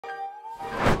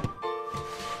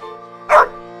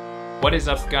What is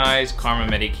up guys, Kharma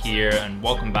Medic here and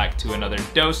welcome back to another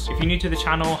dose. If you're new to the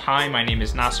channel, hi, my name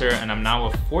is Nasir and I'm now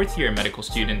a 4th year medical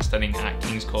student studying at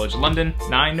King's College London.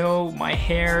 Now I know my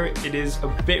hair, it is a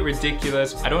bit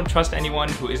ridiculous. I don't trust anyone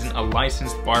who isn't a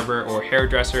licensed barber or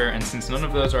hairdresser, and since none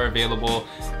of those are available,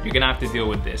 you're gonna have to deal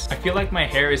with this. I feel like my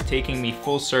hair is taking me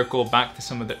full circle back to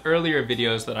some of the earlier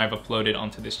videos that I've uploaded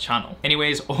onto this channel.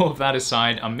 Anyways, all of that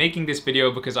aside, I'm making this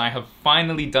video because I have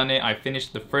finally done it. I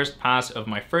finished the first pass of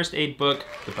my first aid book,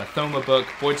 the Pathoma book,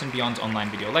 Boards and Beyond's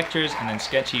online video lectures, and then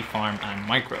Sketchy, Farm, and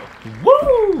Micro.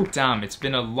 Woo! Damn, it's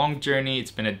been a long journey, it's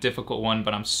been a difficult one,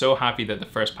 but I'm so happy that the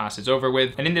first pass is over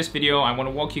with. And in this video, I want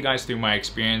to walk you guys through my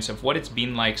experience of what it's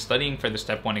been like studying for the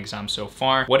Step 1 exam so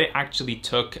far, what it actually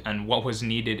took, and what was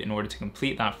needed in order to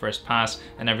complete that first pass,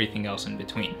 and everything else in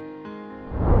between.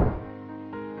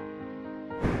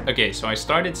 Okay, so I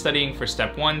started studying for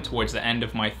Step 1 towards the end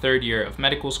of my 3rd year of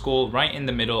medical school, right in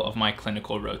the middle of my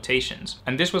clinical rotations.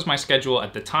 And this was my schedule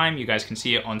at the time. You guys can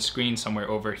see it on screen somewhere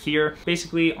over here.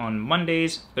 Basically on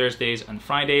Mondays, Thursdays, and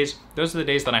Fridays, those are the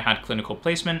days that I had clinical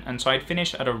placement, and so I'd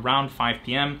finish at around 5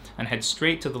 p.m. and head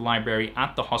straight to the library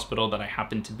at the hospital that I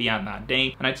happened to be at that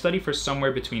day, and I'd study for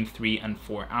somewhere between 3 and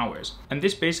 4 hours. And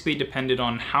this basically depended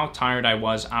on how tired I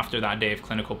was after that day of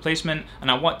clinical placement and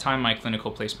at what time my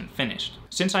clinical placement finished.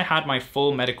 Since I had my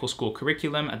full medical school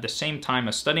curriculum at the same time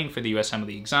as studying for the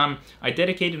USMLE exam, I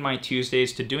dedicated my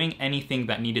Tuesdays to doing anything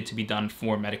that needed to be done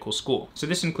for medical school. So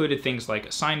this included things like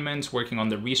assignments, working on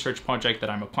the research project that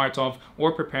I'm a part of,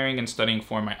 or preparing and studying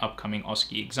for my upcoming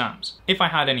OSCE exams. If I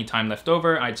had any time left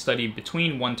over, I'd study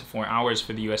between 1 to 4 hours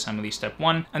for the USMLE Step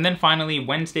 1, and then finally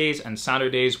Wednesdays and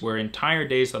Saturdays were entire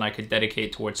days that I could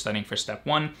dedicate towards studying for Step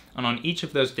 1, and on each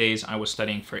of those days I was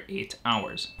studying for 8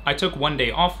 hours. I took one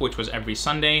day off, which was every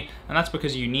Sunday, and that's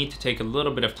because you need to take a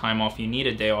little bit of time off. You need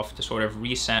a day off to sort of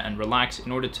reset and relax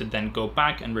in order to then go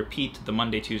back and repeat the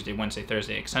Monday, Tuesday, Wednesday,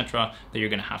 Thursday, etc. that you're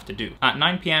going to have to do. At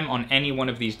 9 p.m. on any one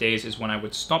of these days is when I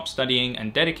would stop studying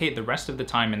and dedicate the rest of the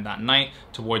time in that night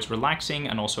towards relaxing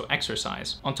and also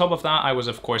exercise. On top of that, I was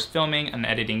of course filming and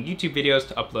editing YouTube videos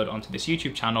to upload onto this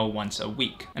YouTube channel once a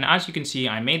week. And as you can see,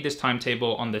 I made this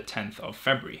timetable on the 10th of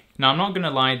February. Now, I'm not gonna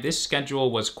lie, this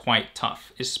schedule was quite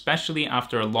tough, especially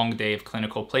after a long day of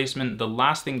clinical placement. The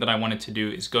last thing that I wanted to do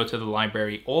is go to the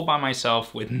library all by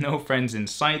myself with no friends in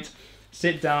sight,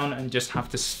 sit down and just have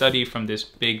to study from this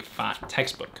big fat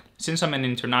textbook. Since I'm an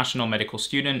international medical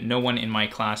student, no one in my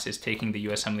class is taking the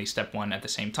USMLE Step 1 at the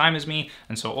same time as me,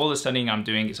 and so all the studying I'm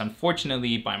doing is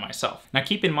unfortunately by myself. Now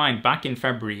keep in mind, back in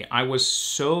February, I was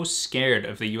so scared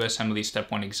of the USMLE Step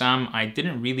 1 exam, I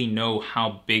didn't really know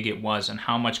how big it was and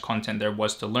how much content there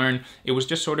was to learn. It was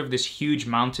just sort of this huge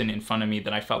mountain in front of me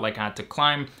that I felt like I had to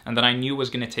climb and that I knew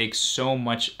was going to take so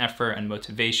much effort and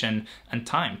motivation and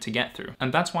time to get through.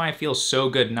 And that's why I feel so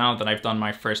good now that I've done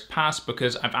my first pass,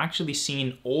 because I've actually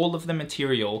seen all of the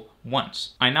material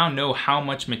once. I now know how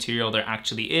much material there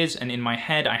actually is, and in my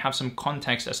head I have some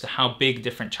context as to how big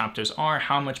different chapters are,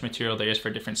 how much material there is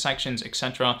for different sections,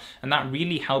 etc. And that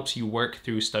really helps you work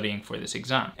through studying for this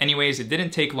exam. Anyways, it didn't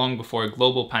take long before a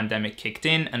global pandemic kicked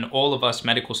in and all of us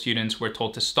medical students were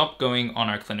told to stop going on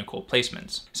our clinical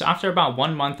placements. So after about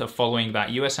 1 month of following that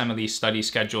USMLE study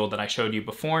schedule that I showed you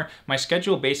before, my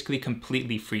schedule basically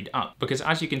completely freed up, because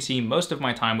as you can see, most of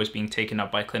my time was being taken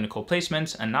up by clinical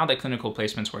placements, and now that clinical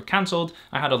placements were cancelled,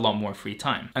 I had a lot more free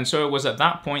time. And so it was at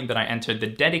that point that I entered the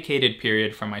dedicated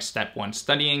period for my Step 1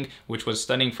 studying, which was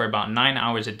studying for about 9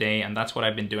 hours a day, and that's what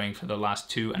I've been doing for the last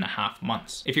 2.5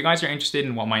 months. If you guys are interested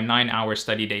in what my 9-hour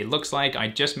study day looks like, I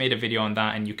just made a video on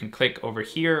that, and you can click over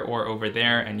here or over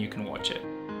there and you can watch it.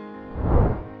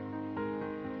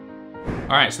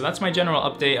 Alright, so that's my general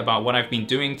update about what I've been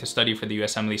doing to study for the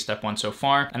USMLE Step 1 so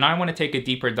far, and I want to take a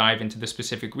deeper dive into the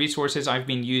specific resources I've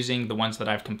been using, the ones that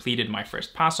I've completed my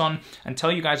first pass on, and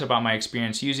tell you guys about my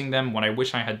experience using them, what I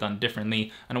wish I had done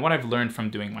differently, and what I've learned from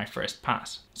doing my first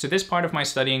pass. So this part of my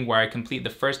studying where I complete the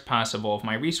first pass of all of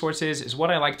my resources is what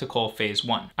I like to call phase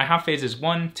 1. I have phases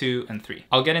 1, 2, and 3.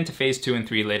 I'll get into phase 2 and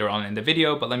 3 later on in the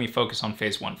video, but let me focus on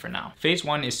phase 1 for now. Phase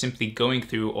 1 is simply going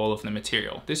through all of the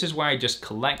material. This is where I just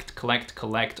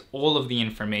collect all of the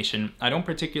information. I don't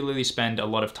particularly spend a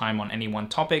lot of time on any one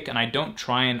topic, and I don't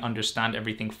try and understand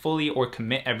everything fully or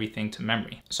commit everything to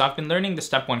memory. So I've been learning the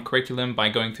Step 1 curriculum by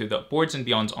going through the Boards and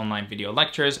Beyond's online video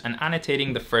lectures and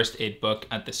annotating the first aid book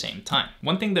at the same time.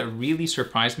 One thing that really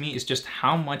surprised me is just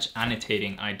how much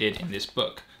annotating I did in this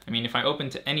book. I mean, if I open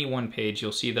to any one page,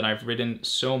 you'll see that I've written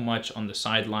so much on the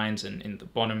sidelines and in the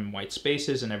bottom white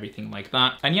spaces and everything like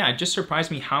that. And yeah, it just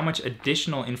surprised me how much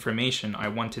additional information I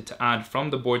wanted to add from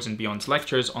the Boards and Beyond's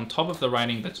lectures on top of the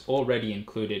writing that's already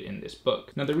included in this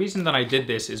book. Now, the reason that I did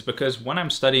this is because when I'm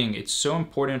studying, it's so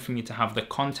important for me to have the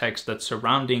context that's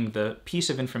surrounding the piece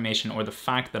of information or the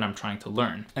fact that I'm trying to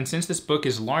learn. And since this book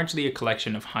is largely a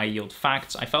collection of high-yield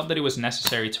facts, I felt that it was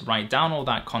necessary to write down all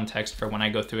that context for when I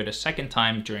go through it a second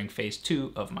time during phase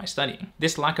 2 of my studying.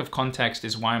 This lack of context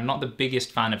is why I'm not the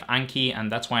biggest fan of Anki,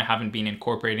 and that's why I haven't been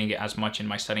incorporating it as much in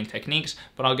my studying techniques,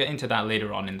 but I'll get into that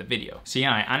later on in the video. So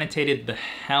yeah, I annotated the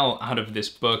hell out of this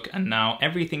book, and now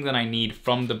everything that I need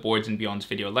from the Boards and Beyond's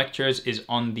video lectures is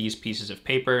on these pieces of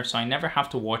paper, so I never have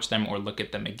to watch them or look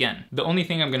at them again. The only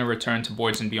thing I'm going to return to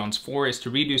Boards and Beyond's for is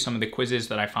to redo some of the quizzes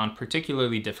that I found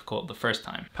particularly difficult the first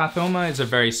time. Pathoma is a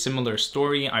very similar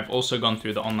story. I've also gone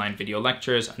through the online video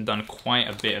lectures and done quite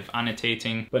a bit of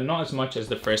annotating, but not as much as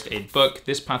the first aid book.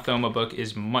 This Pathoma book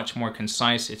is much more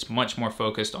concise. It's much more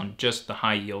focused on just the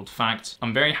high yield facts.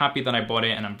 I'm very happy that I bought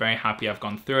it, and I'm very happy I've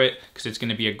gone through it because it's going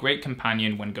to be a great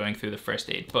companion when going through the first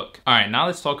aid book. All right, now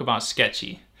let's talk about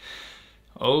Sketchy.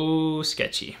 Oh,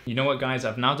 Sketchy. You know what, guys?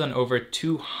 I've now done over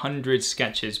 200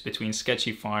 sketches between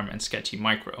Sketchy Farm and Sketchy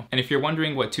Micro. And if you're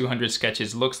wondering what 200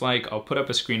 sketches looks like, I'll put up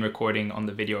a screen recording on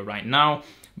the video right now.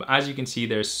 But as you can see,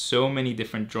 there's so many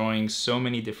different drawings, so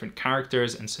many different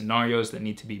characters and scenarios that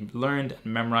need to be learned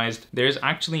and memorized. There's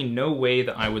actually no way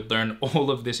that I would learn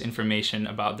all of this information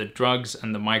about the drugs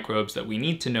and the microbes that we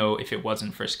need to know if it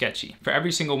wasn't for Sketchy. For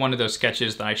every single one of those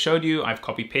sketches that I showed you, I've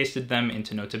copy pasted them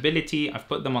into Notability. I've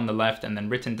put them on the left and then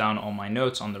written down all my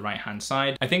notes on the right hand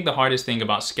side. I think the hardest thing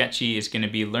about Sketchy is going to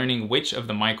be learning which of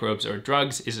the microbes or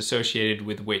drugs is associated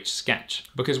with which sketch.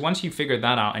 Because once you figure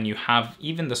that out and you have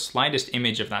even the slightest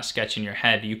image of that sketch in your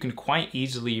head, you can quite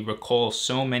easily recall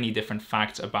so many different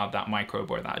facts about that microbe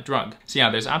or that drug. So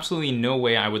yeah, there's absolutely no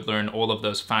way I would learn all of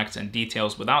those facts and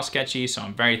details without Sketchy, so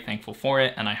I'm very thankful for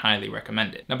it and I highly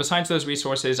recommend it. Now, besides those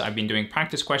resources, I've been doing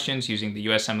practice questions using the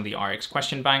USMLE RX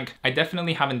question bank. I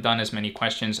definitely haven't done as many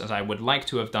questions as I would like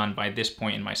to have done by this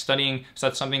point in my studying, so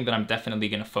that's something that I'm definitely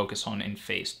going to focus on in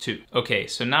phase 2. Okay,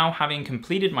 so now having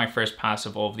completed my first pass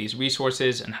of all of these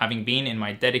resources and having been in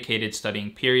my dedicated studying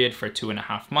period for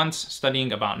 2.5 months,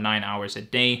 studying about 9 hours a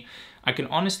day, I can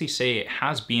honestly say it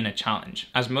has been a challenge.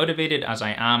 As motivated as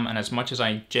I am, and as much as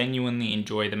I genuinely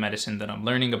enjoy the medicine that I'm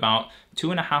learning about,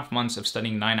 2.5 months of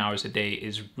studying 9 hours a day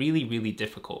is really, really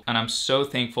difficult. And I'm so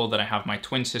thankful that I have my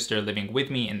twin sister living with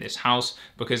me in this house,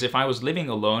 because if I was living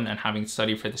alone and having to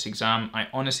study for this exam, I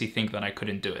honestly think that I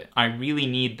couldn't do it. I really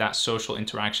need that social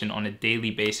interaction on a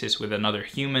daily basis with another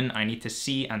human. I need to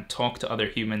see and talk to other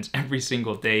humans every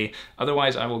single day,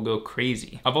 otherwise I will go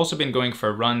crazy. I've also been going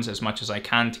for runs as much as I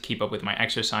can to keep up with my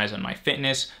exercise and my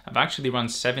fitness. I've actually run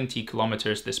 70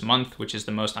 kilometers this month, which is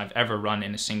the most I've ever run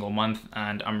in a single month,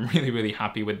 and I'm really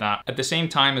happy with that. At the same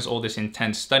time as all this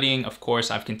intense studying, of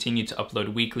course, I've continued to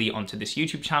upload weekly onto this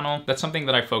YouTube channel. That's something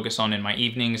that I focus on in my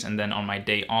evenings and then on my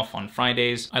day off on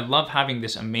Fridays. I love having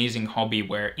this amazing hobby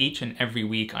where each and every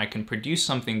week I can produce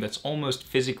something that's almost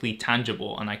physically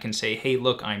tangible and I can say, hey,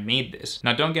 look, I made this.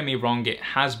 Now, don't get me wrong, it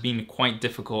has been quite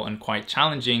difficult and quite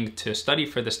challenging to study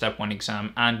for the Step 1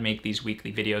 exam and make these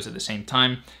weekly videos at the same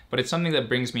time, but it's something that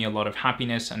brings me a lot of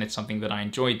happiness and it's something that I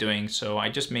enjoy doing, so I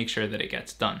just make sure that it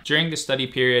gets done. During the study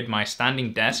period, my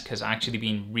standing desk has actually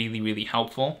been really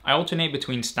helpful. I alternate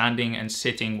between standing and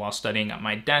sitting while studying at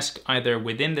my desk, either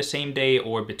within the same day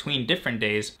or between different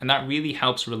days, and that really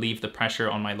helps relieve the pressure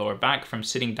on my lower back from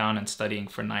sitting down and studying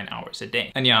for 9 hours a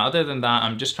day. And yeah, other than that,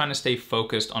 I'm just trying to stay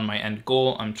focused on my end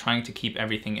goal. I'm trying to keep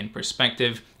everything in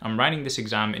perspective. I'm writing this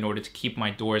exam in order to keep my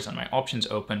doors and my options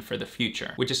open for the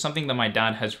future, which is something that my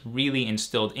dad has really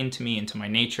instilled into me, into my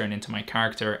nature and into my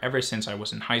character ever since I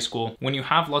was in high school. When you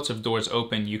have lots of doors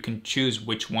open, you can choose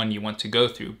which one you want to go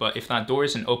through, but if that door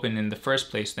isn't open in the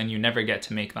first place, then you never get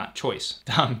to make that choice.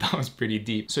 Damn, that was pretty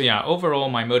deep. So yeah, overall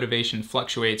my motivation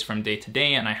fluctuates from day to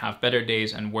day and I have better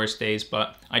days and worse days,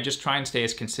 but I just try and stay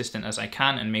as consistent as I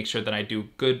can and make sure that I do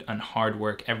good and hard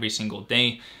work every single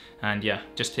day. And yeah,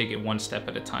 just take it one step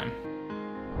at a time.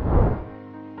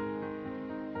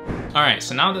 Alright,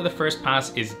 so now that the first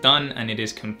pass is done and it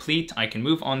is complete, I can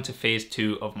move on to phase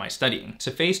 2 of my studying.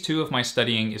 So phase 2 of my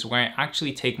studying is where I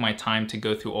actually take my time to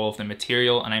go through all of the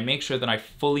material and I make sure that I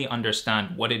fully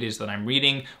understand what it is that I'm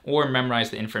reading or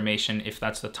memorize the information if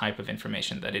that's the type of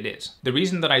information that it is. The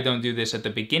reason that I don't do this at the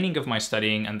beginning of my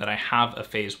studying and that I have a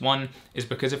phase 1 is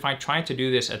because if I try to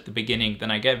do this at the beginning,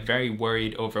 then I get very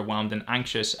worried, overwhelmed, and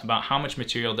anxious about how much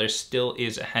material there still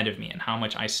is ahead of me and how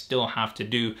much I still have to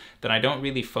do that I don't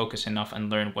really focus enough and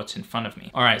learn what's in front of me.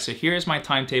 All right, so here's my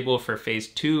timetable for phase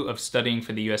 2 of studying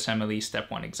for the USMLE Step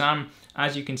 1 exam.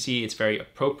 As you can see, it's very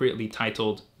appropriately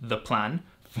titled The Plan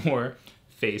for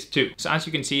phase 2. So as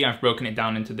you can see, I've broken it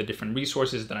down into the different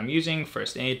resources that I'm using: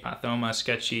 First Aid, Pathoma,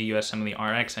 Sketchy, USMLE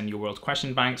RX, and Your World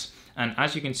Question Banks. And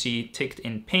as you can see, ticked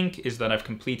in pink is that I've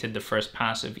completed the first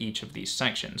pass of each of these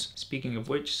sections. Speaking of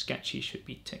which, Sketchy should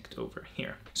be ticked over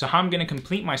here. So how I'm going to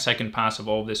complete my second pass of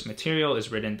all of this material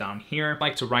is written down here. I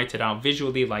like to write it out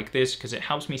visually like this because it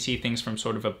helps me see things from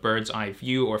sort of a bird's eye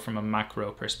view or from a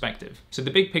macro perspective. So the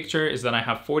big picture is that I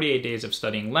have 48 days of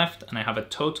studying left, and I have a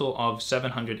total of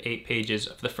 708 pages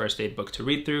of the First Aid book to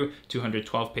read through,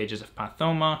 212 pages of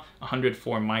Pathoma,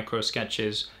 104 micro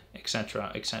sketches, etc,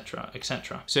 etc,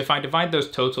 etc. So if I divide those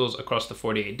totals across the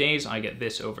 48 days, I get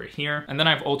this over here. And then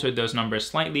I've altered those numbers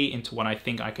slightly into what I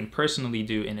think I can personally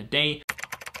do in a day.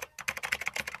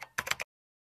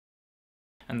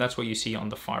 And that's what you see on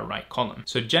the far right column.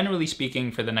 So generally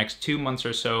speaking, for the next 2 months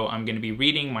or so, I'm going to be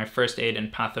reading my First Aid and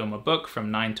Pathoma book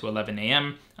from 9 to 11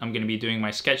 a.m. I'm going to be doing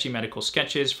my Sketchymedical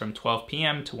sketches from 12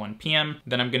 p.m. to 1 p.m.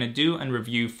 Then I'm going to do and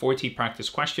review 40 practice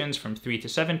questions from 3 to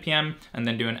 7 p.m. and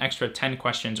then do an extra 10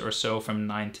 questions or so from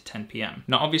 9 to 10 p.m.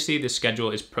 Now, obviously, this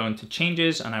schedule is prone to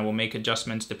changes, and I will make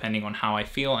adjustments depending on how I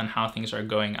feel and how things are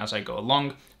going as I go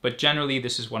along. But generally,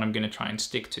 this is what I'm going to try and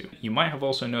stick to. You might have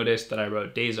also noticed that I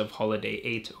wrote days of holiday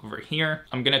 8 over here.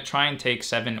 I'm going to try and take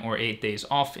 7 or 8 days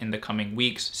off in the coming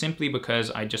weeks, simply because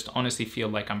I just honestly feel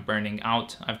like I'm burning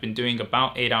out. I've been doing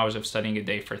about 8 hours of studying a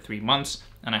day for 3 months,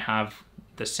 and I have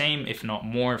the same, if not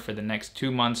more, for the next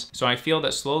 2 months. So I feel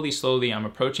that slowly I'm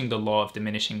approaching the law of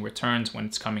diminishing returns when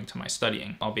it's coming to my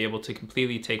studying. I'll be able to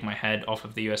completely take my head off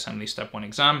of the USMLE Step 1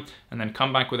 exam and then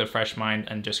come back with a fresh mind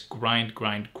and just grind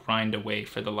away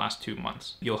for the last 2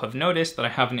 months. You'll have noticed that I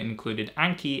haven't included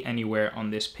Anki anywhere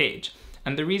on this page.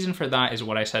 And the reason for that is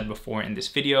what I said before in this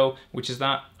video, which is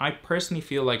that I personally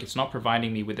feel like it's not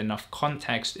providing me with enough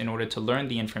context in order to learn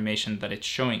the information that it's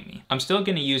showing me. I'm still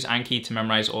going to use Anki to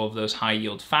memorize all of those high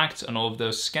yield facts and all of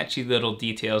those sketchy little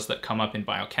details that come up in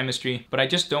biochemistry, but I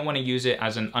just don't want to use it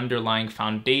as an underlying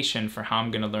foundation for how I'm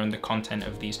going to learn the content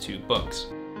of these 2 books.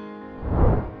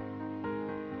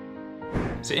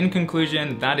 So in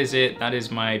conclusion, that is it. That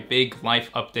is my big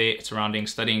life update surrounding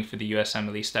studying for the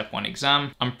USMLE Step 1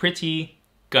 exam. I'm pretty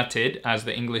gutted, as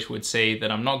the English would say, that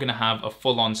I'm not going to have a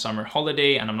full-on summer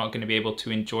holiday and I'm not going to be able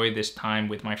to enjoy this time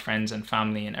with my friends and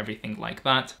family and everything like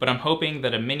that. But I'm hoping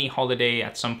that a mini holiday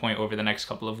at some point over the next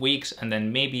couple of weeks, and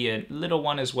then maybe a little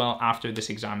one as well after this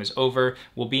exam is over,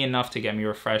 will be enough to get me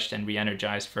refreshed and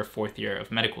re-energized for 4th year of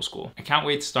medical school. I can't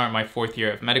wait to start my 4th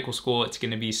year of medical school. It's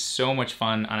going to be so much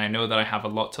fun, and I know that I have a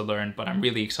lot to learn, but I'm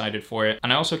really excited for it.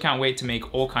 And I also can't wait to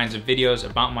make all kinds of videos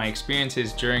about my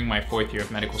experiences during my 4th year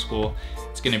of medical school.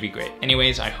 It's gonna be great.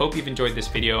 Anyways, I hope you've enjoyed this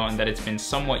video and that it's been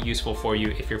somewhat useful for you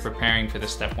if you're preparing for the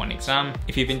Step 1 exam.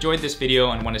 If you've enjoyed this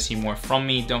video and want to see more from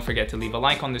me, don't forget to leave a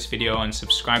like on this video and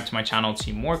subscribe to my channel to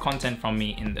see more content from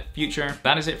me in the future.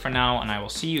 That is it for now, and I will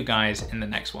see you guys in the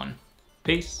next one.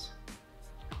 Peace.